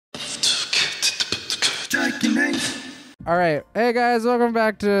and Hank. All right. Hey, guys. Welcome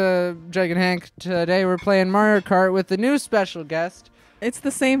back to Jike and Hank. Today we're playing Mario Kart with the new special guest. It's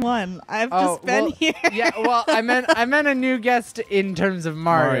the same one. I've just been here. Yeah, well, I meant a new guest in terms of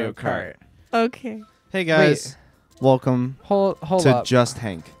Mario Kart. Okay. Hey, guys. Welcome Hold to up. Just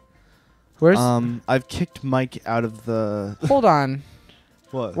Hank. Where's... I've kicked Mike out of the... Hold on.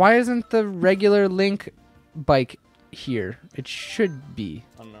 What? Why isn't the regular Link bike here? It should be.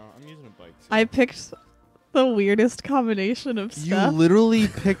 I don't know. I'm using a bike. Too. I picked the weirdest combination of You stuff. literally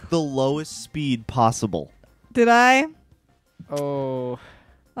picked the lowest speed possible. Did I? Oh.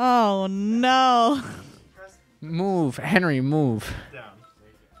 Oh, no. Move. Henry, move.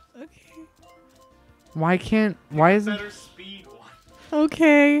 Okay. Why isn't... Better speed one.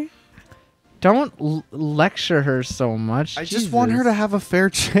 Okay. Don't lecture her so much. I just want her to have a fair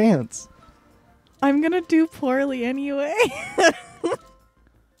chance. I'm going to do poorly anyway.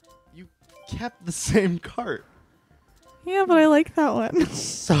 You kept the same cart. Yeah, but I like that one.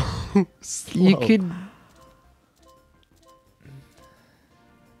 So slow. You could...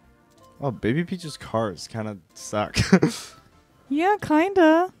 Oh, Baby Peach's cars kind of suck. Yeah,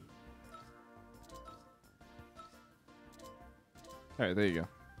 kinda. All right, there you go.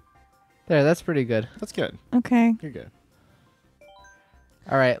 There, that's pretty good. That's good. Okay. You're good.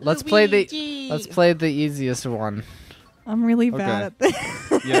 All right, let's play the easiest one. I'm really bad at this.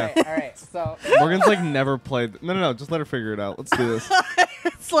 Yeah. All right, so Morgan's like never played. No. Just let her figure it out. Let's do this.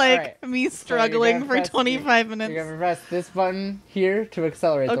 It's like Alright. me you're struggling gonna for press- 25 minutes. you're gonna press this button here to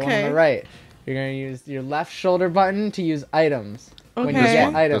accelerate. The one on Okay. the right. You're gonna use your left shoulder button to use items. When you Okay.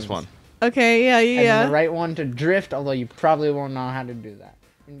 get items. This one. Okay, yeah, And yeah. then the right one to drift, although you probably won't know how to do that.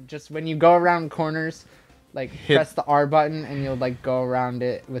 And just when you go around corners, like Hit- press the R button and you'll like go around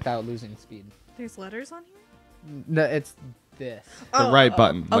it without losing speed. There's letters on here? No, it's this. The right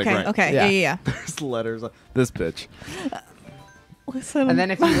button. Like Okay, right. okay, Yeah. yeah. There's letters. This bitch. Listen. And then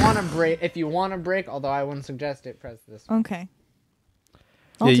if you want to break, although I wouldn't suggest it, press this one. Okay.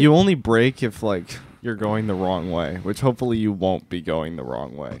 Yeah, you only break if like you're going the wrong way, which hopefully you won't be going the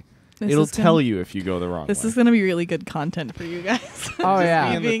wrong way. It'll tell you if you go the wrong way. This is going to be really good content for you guys. Oh yeah.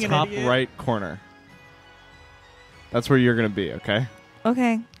 Be in the being an top idiot. right corner. That's where you're gonna be. Okay.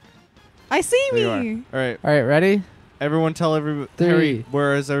 Okay. I see There you are. me. All right. All right, ready? Everyone, tell everybody. 3, Harry,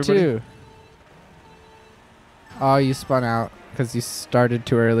 where is everybody? 2. Oh, you spun out because you started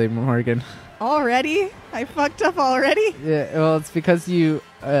too early, Morgan. Already? I fucked up already? Yeah, well, it's because you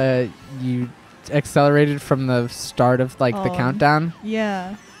accelerated from the start of like the Oh. countdown.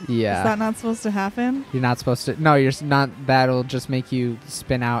 Yeah. Yeah. Is that not supposed to happen? You're not supposed to. No, you're not. That'll just make you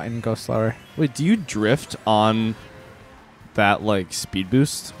spin out and go slower. Wait, do you drift on that like speed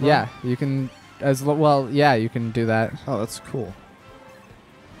boost? run? Yeah, you can well. Yeah, you can do that. Oh, that's cool.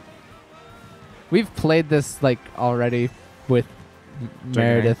 We've played this like already with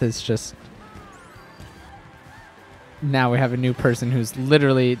Meredith. It's just now we have a new person who's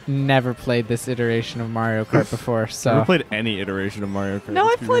literally never played this iteration of Mario Kart before. So Never played any iteration of Mario Kart. No,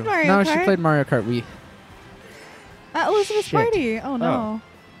 let's I've be played real. Mario no, Kart. she played Mario Kart Wii. At Elizabeth's Shit. party. Oh, no.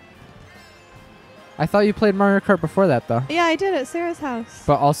 I thought you played Mario Kart before that though. Yeah, I did at Sarah's house.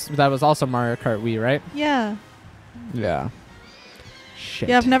 But also that was also Mario Kart Wii, right? Yeah. Yeah. Shit.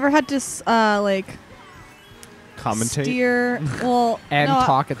 Yeah, I've never had to, like, Commentate. steer. Well, and no,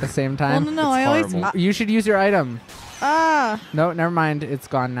 talk at the same Well, time. no, no. It's I always. horrible. You should use your item. Ah. No, never mind. It's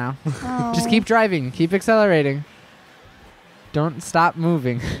gone now. Oh. Just keep driving. Keep accelerating. Don't stop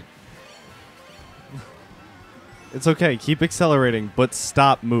moving. It's okay. Keep accelerating, but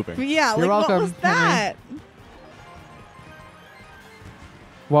stop moving. Yeah, You're like, what welcome, was that?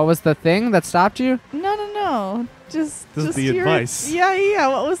 What was the thing that stopped you? No, no, no. Just. This is just the your- advice. Yeah, yeah.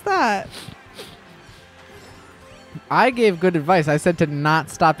 What was that? I gave good advice. I said to not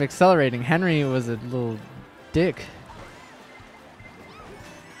stop accelerating. Henry was a little dick.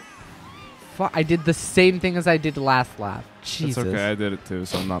 I did the same thing as I did last lap. Jesus. It's okay. I did it too,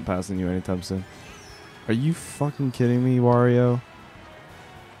 so I'm not passing you anytime soon. Are you fucking kidding me, Wario?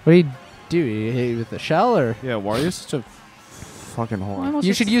 What do you do? You hit you with the shell or? Yeah, Wario's such a fucking I whore. almost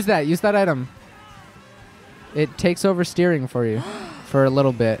You just- should use that. Use that item. It takes over steering for you for a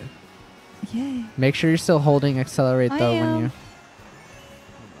little bit. Yay. Make sure you're still holding accelerate I though when am. you.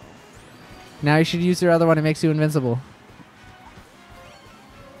 Now you should use your other one. It makes you invincible.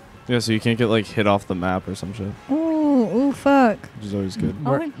 Yeah, so you can't get like hit off the map or some shit, Ooh, fuck. which is always good.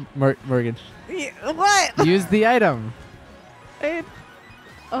 Oh, Morgan, Yeah, what? use the item.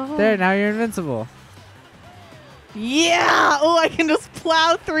 Oh. There, now you're invincible. Yeah. Oh, I can just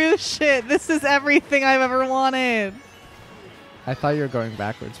plow through shit. This is everything I've ever wanted. I thought you were going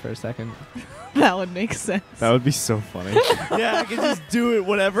backwards for a second. That would make sense. That would be so funny. Yeah, I can just do it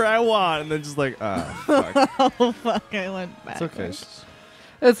whatever I want, and then just like, fuck. Oh fuck! I went It's back. okay.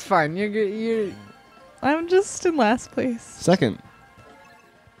 It's fine. You're I'm just in last place. Second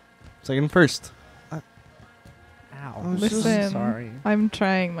first. Ow. I'm just Listen, sorry. I'm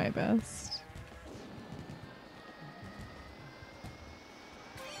trying my best.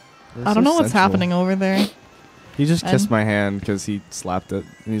 I don't know what's happening over there. He just kissed And- my hand because he slapped it,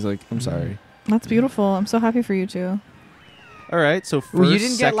 and he's like, "I'm sorry." That's beautiful. I'm so happy for you two. All right, so first, Well, you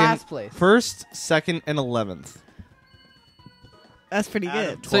didn't second, get last place. First, second, and 11th. That's pretty Out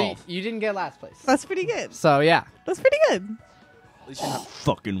of good. So 12. you didn't get last place. That's pretty good. So yeah. That's pretty good. At least you're not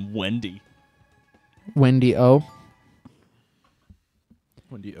fucking Wendy. Wendy O.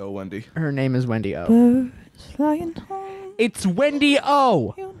 Wendy, oh Wendy. Her name is Wendy O. Birds flying home. It's Wendy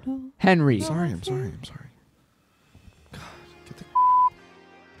O. You know. Henry. I'm sorry. God, get the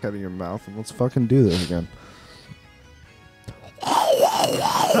out of your mouth and let's fucking do this again.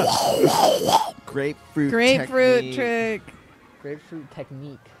 Grapefruit. Grapefruit trick. Grapefruit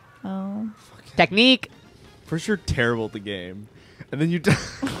technique. Oh. Technique. First, you're terrible at the game, and then you.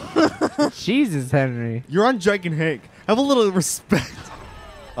 Jesus, Henry. You're on Jike and Hank. Have a little respect.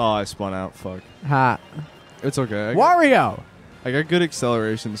 Oh, I spun out. Fuck. Ha. It's okay. Wario. I got good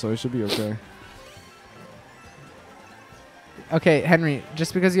acceleration, so I should be okay. Okay, Henry,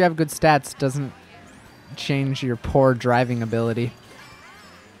 just because you have good stats doesn't change your poor driving ability.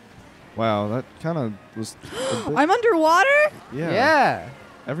 Wow, that kind of was. A bit, I'm underwater? yeah.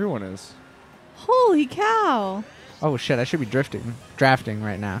 Everyone is. Holy cow. Oh shit, I should be drafting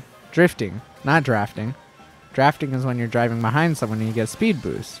right now. Drifting, not drafting. Drafting is when you're driving behind someone and you get a speed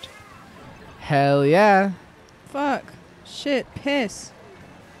boost. Hell yeah. Fuck. Shit. Piss.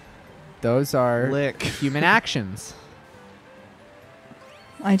 Those are Lick. human actions.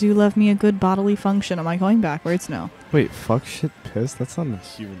 I do love me a good bodily function. Am I going backwards? No. Wait, fuck, shit, piss? That's not a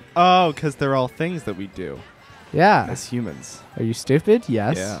human. Oh, because they're all things that we do Yeah. as humans. Are you stupid?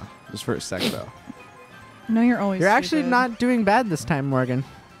 Yes. Yeah. Just for a sec, though. No, you're always You're actually stupid. not doing bad this time, Morgan.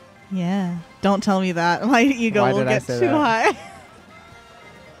 Yeah. Don't tell me that. My ego Why will did I get say too that? high.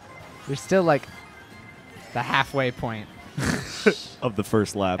 You're still like the halfway point, Of the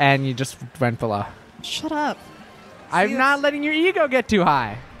first lap. and you just went below. Shut up. I'm See, not letting your ego get too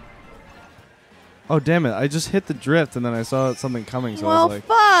high. Oh, damn it. I just hit the drift, and then I saw something coming, so I Well, was like,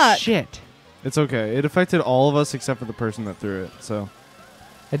 fuck. Shit. it's okay. It affected all of us except for the person that threw it, so.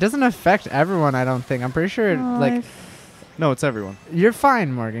 It doesn't affect everyone, I don't think. I'm pretty sure, Oh, like, No, it's everyone. you're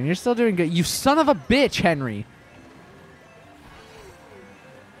fine, Morgan. You're still doing good. You son of a bitch, Henry.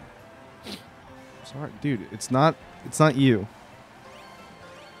 Sorry, dude. It's not you.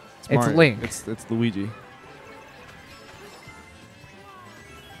 It's Mario. Link. It's Luigi.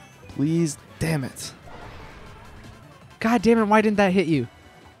 Please, damn it. God damn it, why didn't that hit you?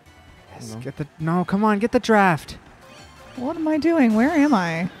 Yes, know. come on, get the draft. What am I doing? Where am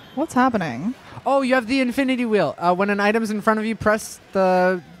I? What's happening? Oh, you have the infinity wheel. When an item's in front of you, press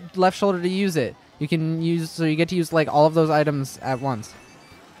the left shoulder to use it. You get to use like all of those items at once.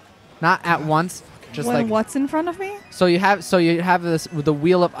 Not at once, just When like what's in front of me? so you have this with the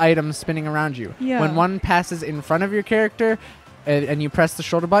wheel of items spinning around you. Yeah. When one passes in front of your character, and you press the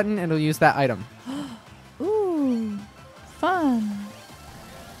shoulder button, it'll use that item. Ooh. Fun.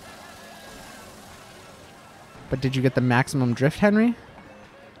 But did you get the maximum drift, Henry?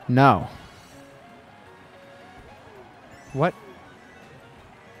 No. What?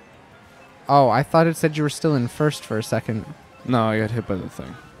 Oh, I thought it said you were still in first for a second. No, I got hit by the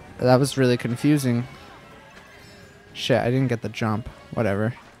thing. That was really confusing. Shit, I didn't get the jump.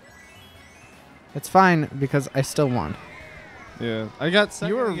 Whatever. It's fine because I still won. Yeah, I got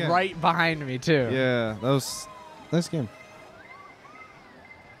second. You were again. right behind me too. Yeah, that was nice game.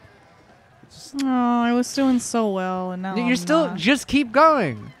 Oh, I was doing so well, and now You're I'm still not. just keep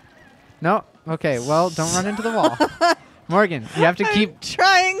going. No. Okay. Well, don't run into the wall, Morgan. You have to keep. I'm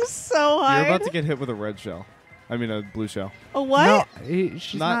trying so You're hard. about to get hit with a red shell. I mean a blue shell. A what? No,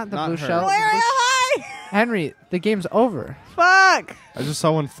 she's Not- not the not blue her. shell. Where am I? Henry, the game's over. Fuck. I just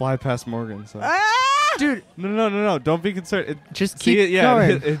saw one fly past Morgan. So. Ah! Dude, No. Don't be concerned. It, just see keep it? Yeah,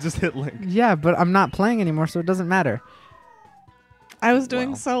 going. it just hit Link. Yeah, but I'm not playing anymore, so it doesn't matter. I was doing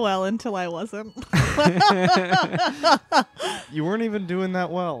Wow. so well until I wasn't. You weren't even doing that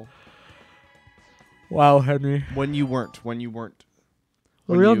well. Wow, Henry. When you weren't. When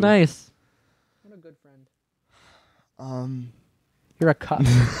Real you- nice. What a good friend. Um. You're a cup.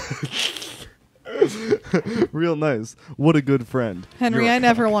 Real nice. What a good friend. Henry, You're a I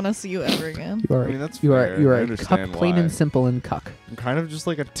never cuck. want to see you ever again. You are, I mean, that's you fair. are, you I are a understand cuck, plain why. and simple, and cuck. I'm kind of just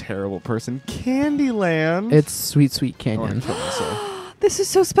like a terrible person. Candyland. It's sweet, sweet I wanna canyon. kill myself. This is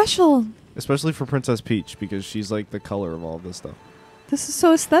so special. Especially for Princess Peach, because she's like the color of all this stuff. This is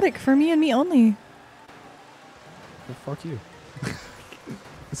so aesthetic for me and me only. Well, fuck you.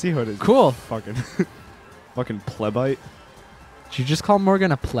 See how it is. Cool. Fucking plebite. Did you just call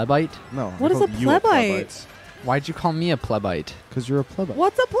Morgan a plebite? No. What is a plebite? Why'd you call me a plebite? Because you're a plebite.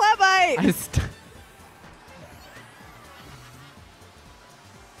 What's a plebite?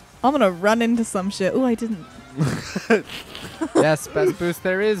 I'm gonna run into some shit. Ooh, I didn't. Yes, best boost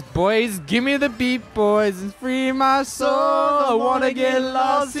there is. Boys, give me the beat, boys, and free my soul. I wanna get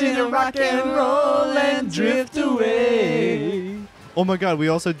lost in a rock and roll and drift away. Oh my god, we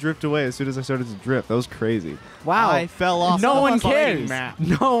also drift away as soon as I started to drift. That was crazy. Wow. I fell off No the one fucking cares. map.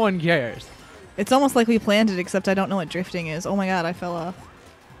 No one cares. It's almost like we planned it, except I don't know what drifting is. Oh my god, I fell off.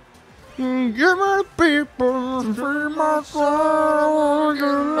 Give me people, free my soul.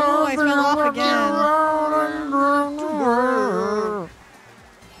 Oh, I fell off again.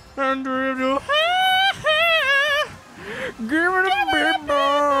 And drift away. Give me the beat,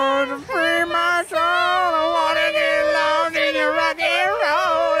 boys, and free my soul. I wanna get lost in a rock and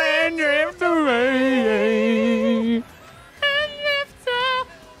roll and drift away.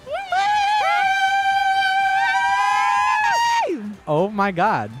 Oh my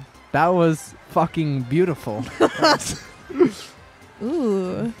god. That was fucking beautiful.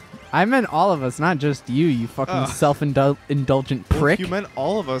 Ooh. I meant all of us, not just you, you fucking self-indulgent Well, prick. if you meant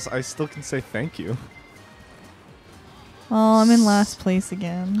all of us, I still can say thank you. Oh, I'm in last place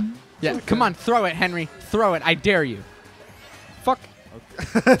again. Yeah, come on, throw it, Henry. Throw it. I dare you. Fuck.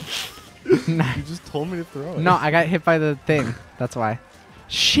 Nah. You just told me to throw it. No, I got hit by the thing. That's why.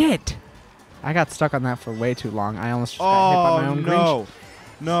 Shit. I got stuck on that for way too long. I almost just got hit by my own green no.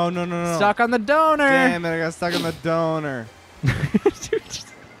 No. Stuck on the donor. Damn it, I got stuck on the donor.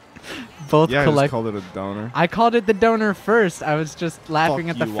 Both Yeah, I just collect. called it a donor. I called it the donor first. I was just laughing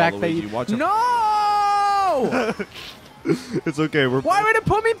Fuck at the you, fact that Waluigi. you. Watch out. No! It's okay. Why would it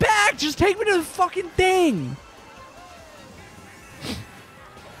put me back? Just take me to the fucking thing.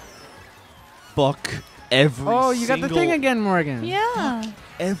 Fuck every Oh, you got the single- thing again, Morgan. Yeah.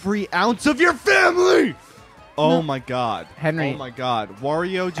 Every ounce of your family! Oh my god. Henry. Oh my god.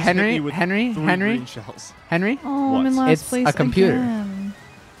 Wario just Henry, hit me with Henry, three Henry. green shells. Henry, Oh, I'm in What? last It's place a computer. again.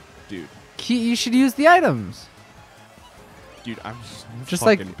 Dude. you should use the items. Dude, I'm so Just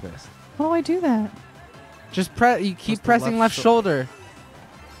like- fucking pissed. How do I do that? Just press. You keep the pressing left left shoulder.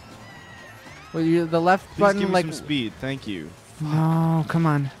 Well, the left Please button give me like. some speed. Thank you. Oh, come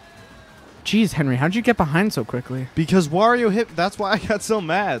on. Jeez, Henry, how'd you get behind so quickly? Because Wario hit... That's why I got so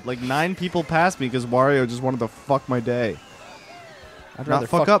mad. Like, 9 people passed me because Wario just wanted to fuck my day. I'd Not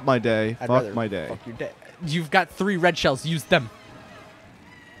fuck up my day. I'd Fuck rather my day. Fuck your day. You've got 3 red shells. Use them.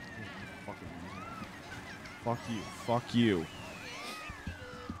 Fuck you. Fuck you.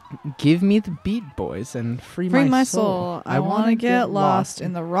 Give me the beat, boys, and free my soul. I want to get lost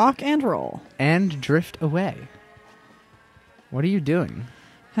in the rock and roll. and drift away. What are you doing,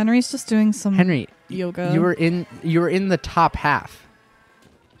 Henry's just doing some Henry? yoga. You were in the top half.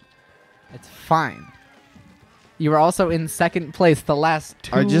 It's fine. You were also in second place. The last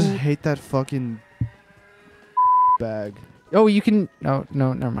 2. I just hate that fucking bag. Oh, you can. Oh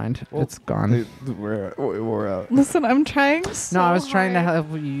no, never mind. Well, it's gone. We're out. Listen, I'm trying so No, I was trying to hard.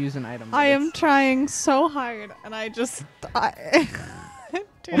 help you use an item. I am trying so hard, and I just... Oh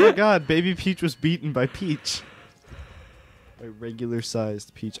my god, Baby Peach was beaten by Peach. A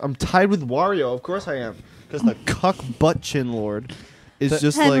regular-sized Peach. I'm tied with Wario. Of course I am. Because the cuck butt chin lord is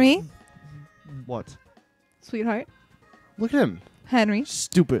just Henry, like... What? sweetheart. Look at him. Henry.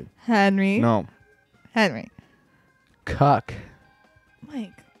 Stupid. Henry. No. Henry. Cuck.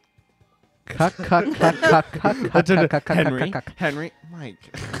 Mike. Cuck, cuck, cuck, cuck, cuck, cuck, cuck, cuck, cuck, Henry. cuck, cuck. Henry.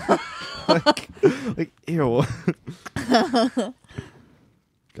 Mike. like, ew.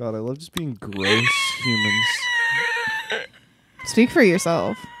 God, I love just being gross humans. Speak for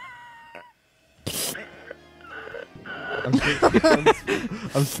yourself.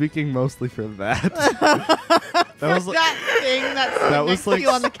 I'm speaking mostly for that. That was like, that thing that's that was like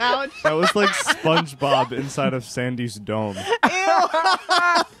on the couch. that was like SpongeBob inside of Sandy's dome.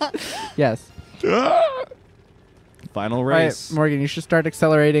 Yes. Final All right, race. Morgan, you should start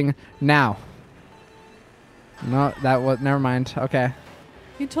accelerating now. No, that was. Never mind. Okay.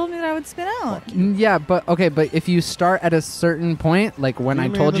 You told me that I would spin out. Yeah, but okay, but if you start at a certain point, like when I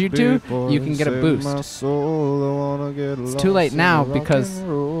told you to, you can get a boost. It's too late now because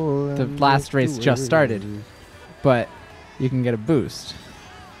the last race just started, but you can get a boost.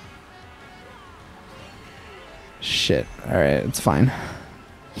 Shit. All right, it's fine.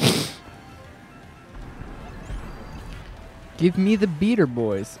 Give me the beater,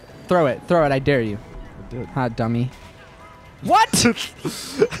 boys. Throw it, I dare you. I did. Ha, dummy. What?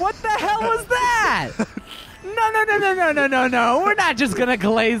 What the hell was that? No. We're not just gonna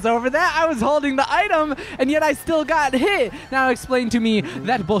glaze over that. I was holding the item, and yet I still got hit. Now explain to me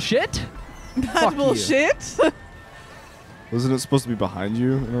that bullshit. That bullshit. Wasn't it supposed to be behind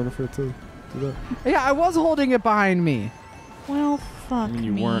you in order for it to do that? Yeah, I was holding it behind me. Well, fuck I mean,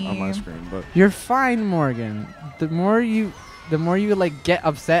 you weren't on my screen, but You're fine, Morgan. The more you like get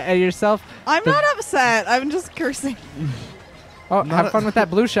upset at yourself. I'm not upset. I'm just cursing. Oh, have fun with that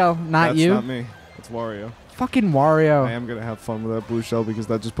blue shell. Not that's you. not me. It's Wario. Fucking Wario. I am gonna have fun with that blue shell because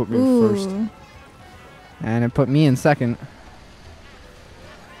that just put me in first. And it put me in second.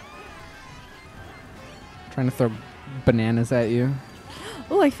 Trying to throw bananas at you.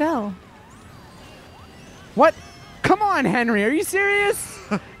 Oh, I fell. What? Come on, Henry. Are you serious?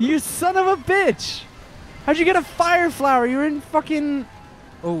 You son of a bitch. How'd you get a fire flower? You were in fucking...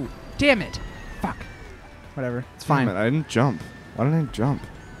 Oh, damn it. Fuck. Whatever. It's fine. Damn it, I didn't jump. Why didn't I jump?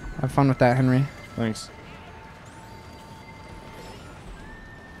 Have fun with that, Henry. Thanks.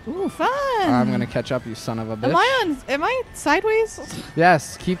 Ooh, fun. I'm going to catch up, you son of a bitch. Am I sideways?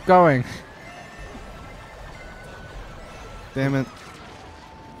 Yes, keep going. Damn it.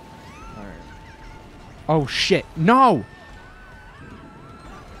 Alright. Oh, shit. No!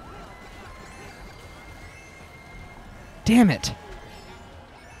 Damn it.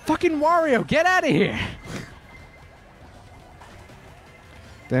 Fucking Wario, get out of here.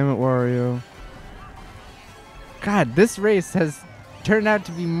 Damn it, Wario. God, this race has turned out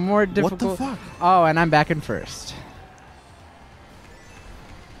to be more difficult. What the fuck? Oh, and I'm back in first.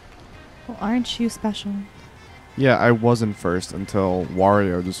 Well, aren't you special? Yeah, I wasn't first until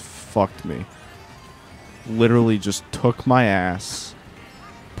Wario just fucked me. Literally just took my ass,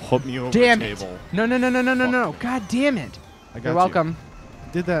 put me over Damn the it. table. No. God damn it. I got You're welcome.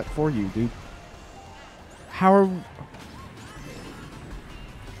 You. Did that for you, dude. How are...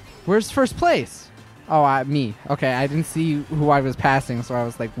 Where's first place? Oh, me. Okay, I didn't see who I was passing, so I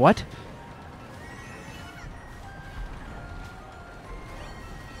was like, what?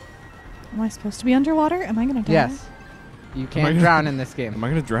 Am I supposed to be underwater? Am I gonna die? Yes. You can't drown in this game. Am I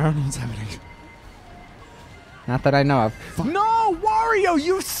gonna drown? What's happening? Not that I know of. Fuck. No, Wario,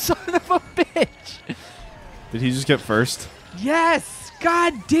 you son of a bitch! Did he just get first? Yes!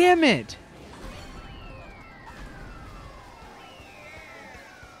 God damn it!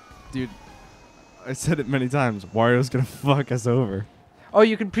 Dude, I said it many times. Wario's gonna fuck us over. Oh,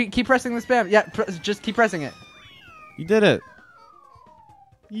 you can keep pressing the spam. Yeah, just keep pressing it. You did it.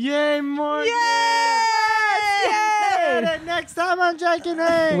 Yay, Morgan! Yes! Yay! Next time on Jike and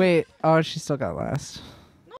Hey! Wait. Oh, she still got last.